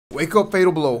Wake up,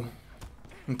 fatal blow.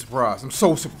 I'm surprised. I'm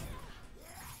so surprised.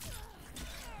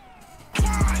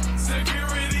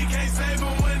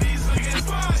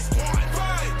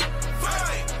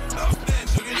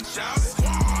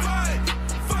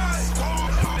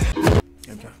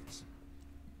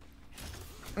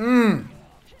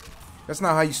 That's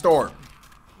not how you start.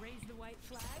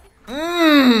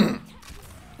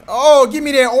 Oh, give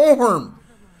me that arm.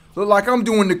 Look like I'm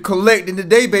doing the collecting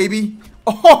today, baby.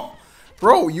 Oh,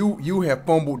 bro, you have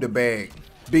fumbled the bag.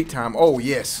 Big time. Oh,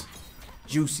 yes.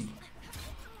 Juicy.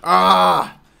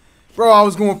 Ah. Bro, I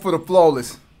was going for the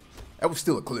flawless. That was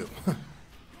still a clip.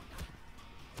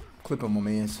 Clip on my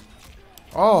mans.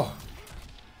 Oh.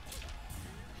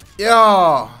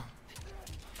 Yeah.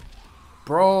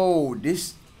 Bro,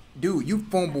 this... Dude, you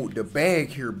fumbled the bag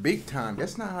here big time.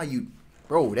 That's not how you...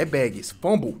 Bro, that bag is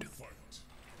fumbled.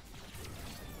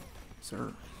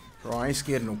 Sir. Bro, I ain't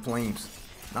scared of no flames.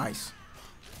 Nice.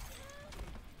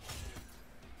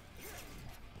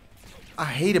 I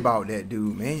hate about that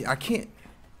dude, man. I can't...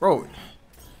 Bro,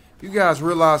 you guys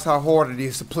realize how hard it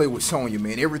is to play with Sonya,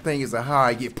 man. Everything is a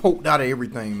high. Get poked out of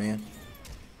everything, man.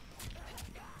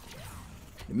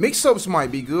 The mix-ups might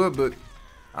be good, but...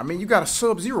 I mean, you got a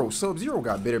Sub-Zero. Sub-Zero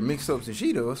got better mix-ups than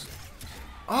she does.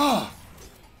 Ah.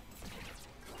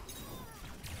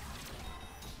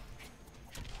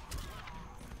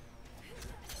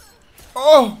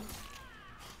 Oh.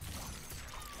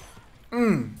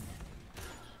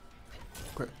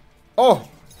 Okay. Oh.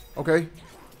 Okay.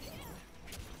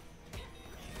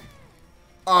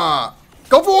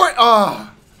 Go for it.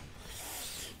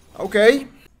 Okay.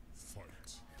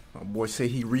 My boy say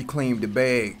he reclaimed the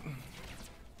bag.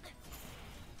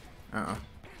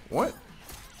 What?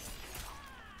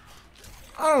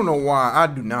 I don't know why. I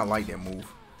do not like that move.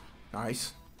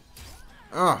 Nice.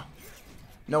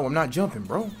 No, I'm not jumping,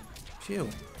 bro. Chill.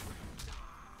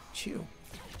 Chill.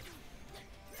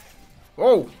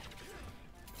 Whoa.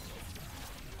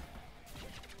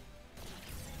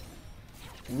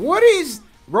 What is...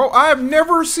 Bro, I have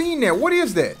never seen that. What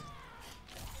is that?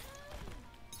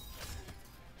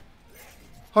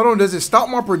 Hold on. Does it stop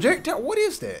my projectile? What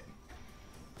is that?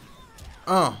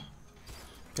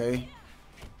 Okay.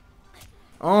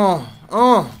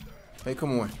 Hey,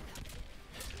 come on.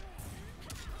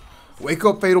 Wake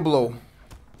up, fatal blow.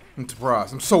 I'm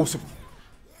surprised. I'm so surprised.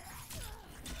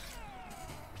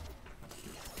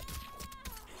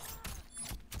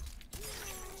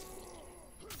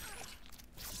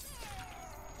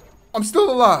 I'm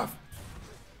still alive.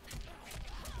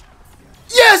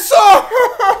 Yes, sir!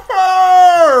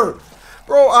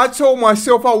 Bro, I told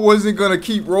myself I wasn't gonna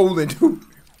keep rolling, dude.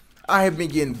 I have been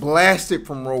getting blasted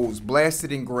from rolls,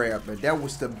 blasted and grabbed, but that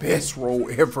was the best roll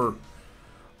ever.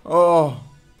 Oh.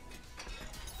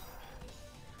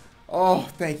 Oh,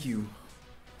 thank you.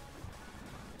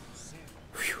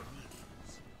 Whew.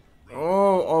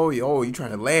 Oh, you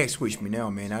trying to lag switch me now,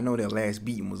 man. I know that last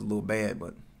beating was a little bad,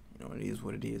 but you know, it is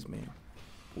what it is, man.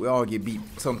 We all get beat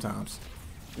sometimes.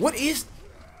 What is...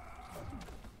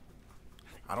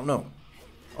 I don't know.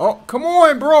 Oh, come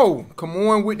on, bro. Come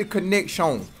on with the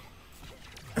connection.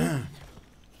 I'm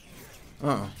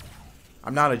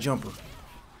not a jumper.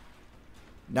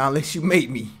 Not unless you make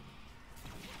me.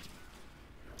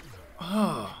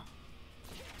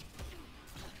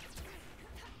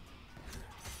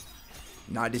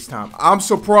 Not this time. I'm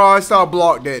surprised I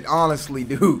blocked that, honestly,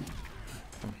 dude.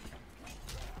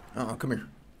 Come here.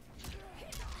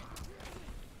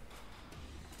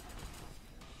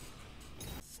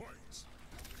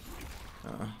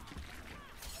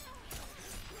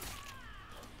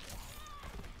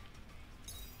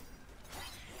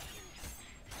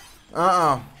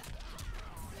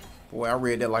 Boy, I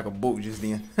read that like a book just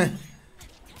then.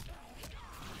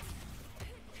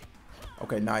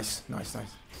 Okay, nice.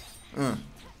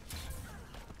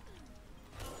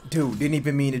 Dude, didn't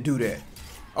even mean to do that.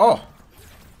 Oh.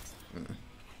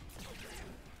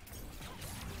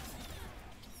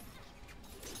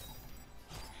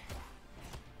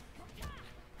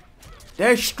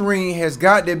 That string has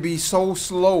got to be so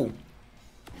slow.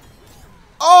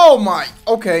 Oh my.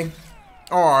 Okay.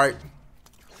 All right.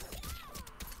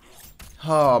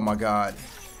 Oh my God.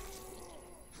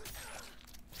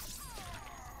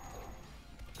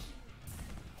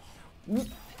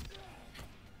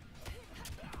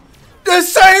 The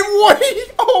same way.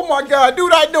 Oh my God,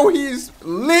 dude, I know he's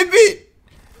livid.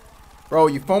 Bro,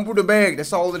 you fumbled the bag.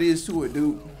 That's all it is to it,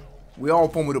 dude. We all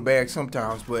fumble the bag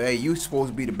sometimes, but hey, you supposed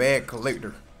to be the bag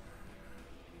collector.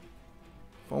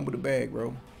 Fumble the bag,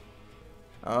 bro.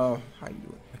 How you do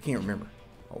it? I can't remember.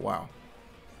 Oh wow.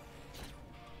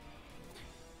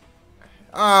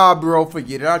 Ah, bro,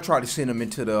 forget it. I tried to send him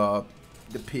into the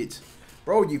pits.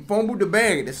 Bro, you fumbled the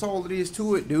bag. That's all it is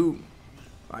to it, dude.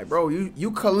 Like, bro,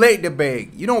 you collect the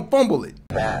bag. You don't fumble it.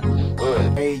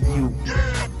 Hey, you.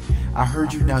 I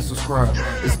heard you not subscribe.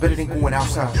 It's better than going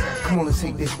outside. Come on, let's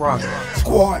take this ride.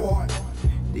 Squad.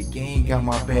 The game got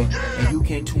my back, and you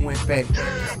can't twin back.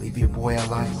 Just leave your boy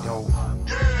alive, though.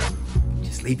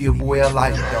 Just leave your boy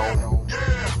alive, though.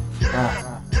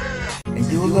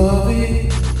 And you'll love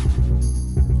it.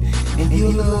 And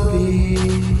you'll love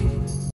it.